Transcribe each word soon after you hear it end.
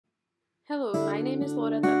Hello, my name is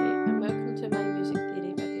Laura Duddy and welcome to my music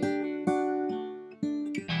theory video.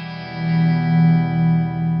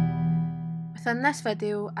 Within this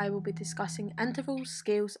video I will be discussing intervals,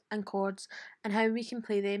 scales and chords and how we can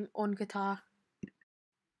play them on guitar.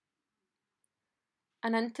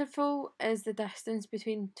 An interval is the distance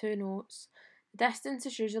between two notes. The distance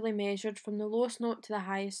is usually measured from the lowest note to the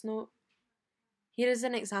highest note. Here is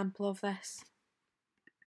an example of this.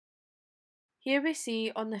 Here we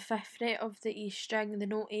see on the 5th fret of the E string the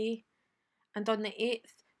note A, and on the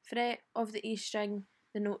 8th fret of the E string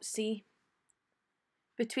the note C.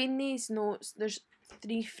 Between these notes there's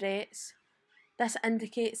 3 frets. This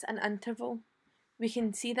indicates an interval. We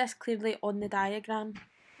can see this clearly on the diagram.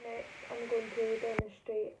 Next, I'm going to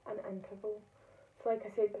demonstrate an interval. So like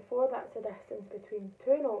I said before, that's the distance between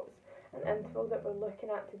two notes. An interval that we're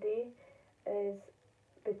looking at today is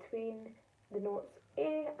between the notes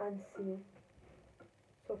A and C.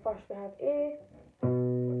 So first we have A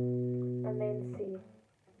and then C.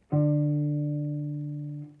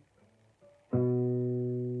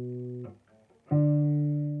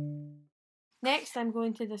 Next I'm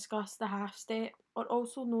going to discuss the half step, or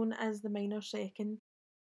also known as the minor second.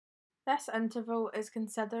 This interval is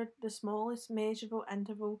considered the smallest measurable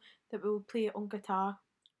interval that we will play on guitar.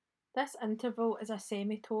 This interval is a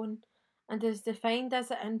semitone and is defined as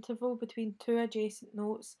the interval between two adjacent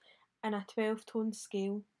notes in a 12-tone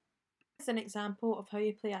scale. This is an example of how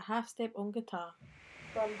you play a half step on guitar.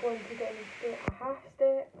 So I'm going to demonstrate a half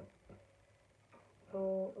step.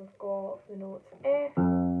 So we've got the notes F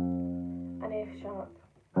and F sharp.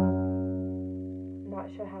 And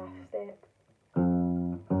that's your half step.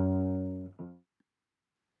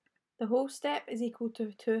 The whole step is equal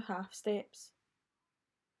to 2 half steps.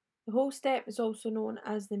 The whole step is also known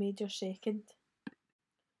as the major second.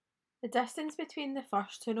 The distance between the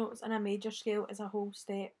first two notes in a major scale is a whole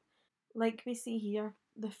step, like we see here,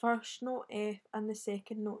 the first note F and the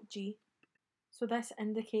second note G. So this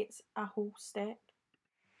indicates a whole step.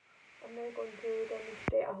 I'm now going to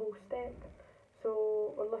demonstrate a whole step.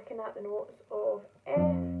 So we're looking at the notes of F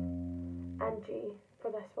and G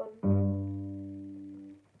for this one.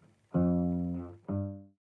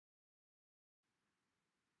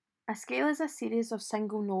 A scale is a series of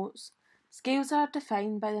single notes. Scales are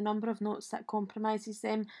defined by the number of notes that comprises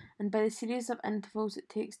them and by the series of intervals it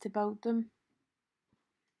takes to build them.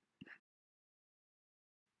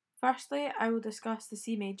 Firstly, I will discuss the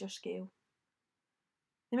C major scale.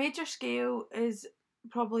 The major scale is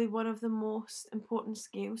probably one of the most important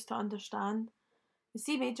scales to understand. The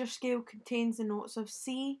C major scale contains the notes of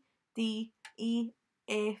C, D, E,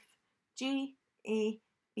 F, G, A,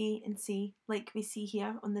 B and C, like we see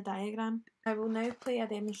here on the diagram. I will now play a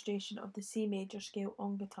demonstration of the C major scale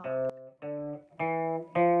on guitar. And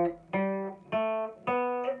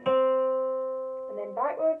then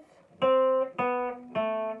backwards.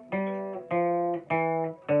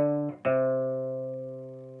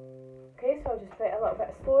 Okay, so I'll just play it a little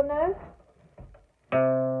bit slower now.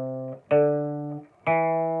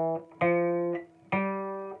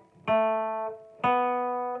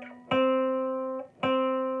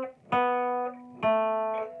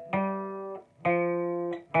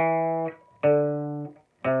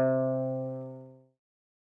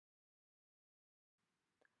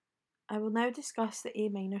 I will now discuss the A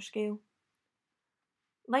minor scale.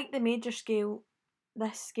 Like the major scale,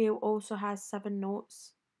 this scale also has 7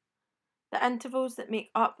 notes. The intervals that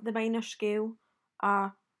make up the minor scale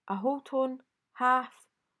are a whole tone, half,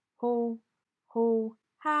 whole, whole,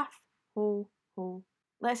 half, whole, whole.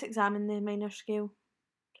 Let's examine the minor scale.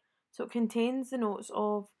 So it contains the notes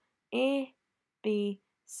of A, B,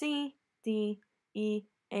 C, D, E,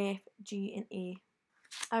 F, G and A.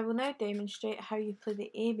 I will now demonstrate how you play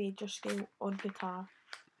the A major scale on guitar.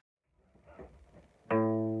 I'll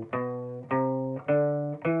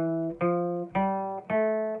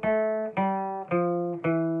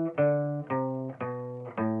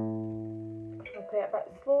play it a bit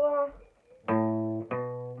slower.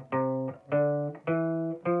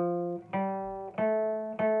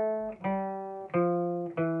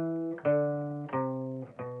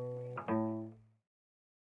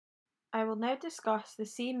 I will now discuss the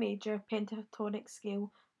C major pentatonic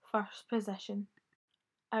scale, first position.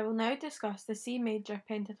 I will now discuss the C major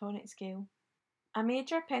pentatonic scale. A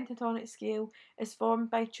major pentatonic scale is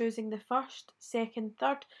formed by choosing the first, second,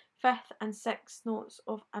 third, fifth and sixth notes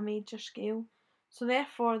of a major scale. So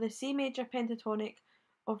therefore the C major pentatonic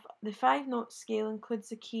of the 5-note scale includes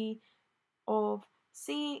the key of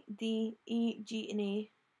C, D, E, G and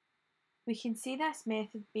A. We can see this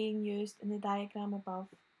method being used in the diagram above.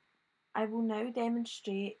 I will now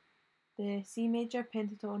demonstrate the C major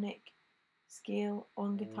pentatonic scale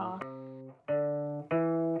on guitar.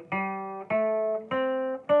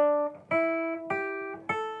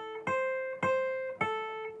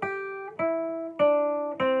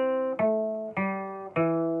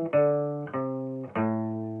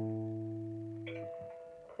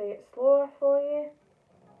 Play it slower for you.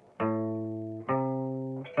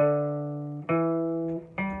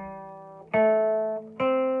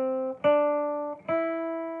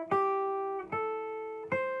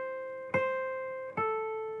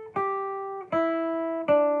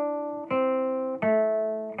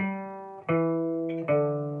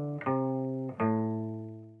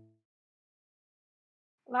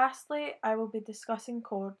 Lastly, I will be discussing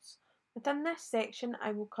chords. Within this section,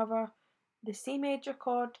 I will cover the C major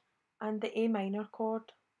chord and the A minor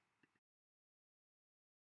chord.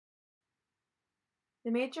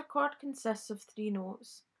 The major chord consists of 3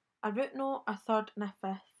 notes, a root note, a third and a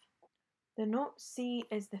fifth. The note C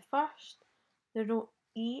is the first, the note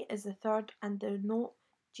E is the third and the note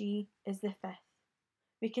G is the fifth.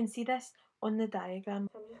 We can see this on the diagram.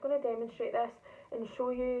 So I'm just going to demonstrate this and show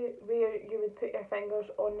you where you would put your fingers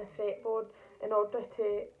on the fretboard in order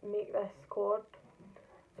to make this chord.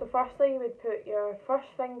 So firstly you would put your first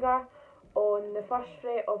finger on the first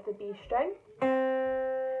fret of the B string.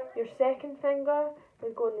 Your second finger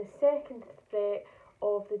would go on the second fret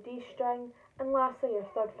of the D string, and lastly your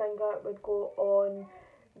third finger would go on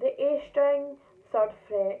the A string, third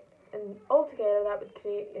fret, and altogether that would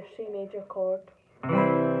create your C major chord.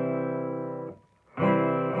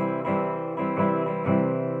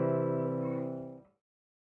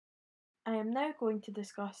 I am now going to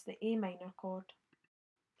discuss the A minor chord.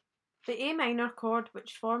 The A minor chord,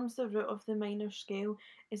 which forms the root of the minor scale,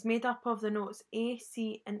 is made up of the notes A,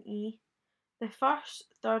 C and E, the first,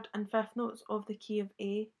 third and fifth notes of the key of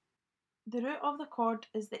A. The root of the chord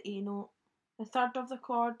is the A note, the third of the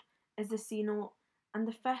chord is the C note, and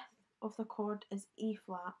the fifth of the chord is E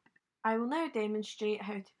flat. I will now demonstrate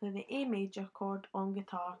how to play the A major chord on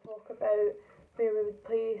guitar. Talk about where we would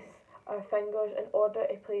place our fingers in order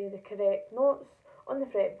to play the correct notes on the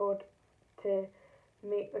fretboard to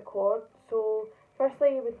make the chord. So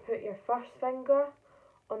firstly you would put your first finger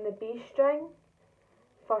on the B string,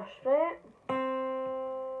 first fret.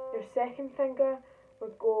 Your second finger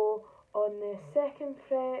would go on the second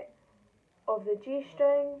fret of the G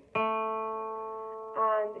string,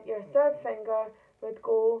 and your third finger would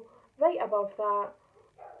go right above that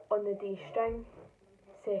on the D string,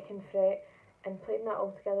 second fret, and playing that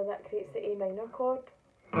all together that creates the A minor chord.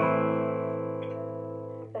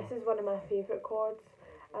 This is one of my favourite chords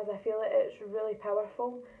as I feel that it's really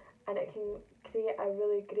powerful and it can create a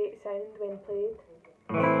really great sound when played.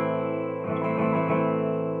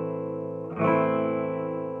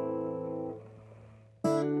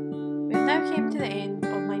 We've now came to the end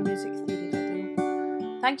of my music theory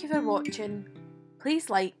video. Thank you for watching. Please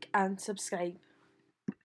like and subscribe.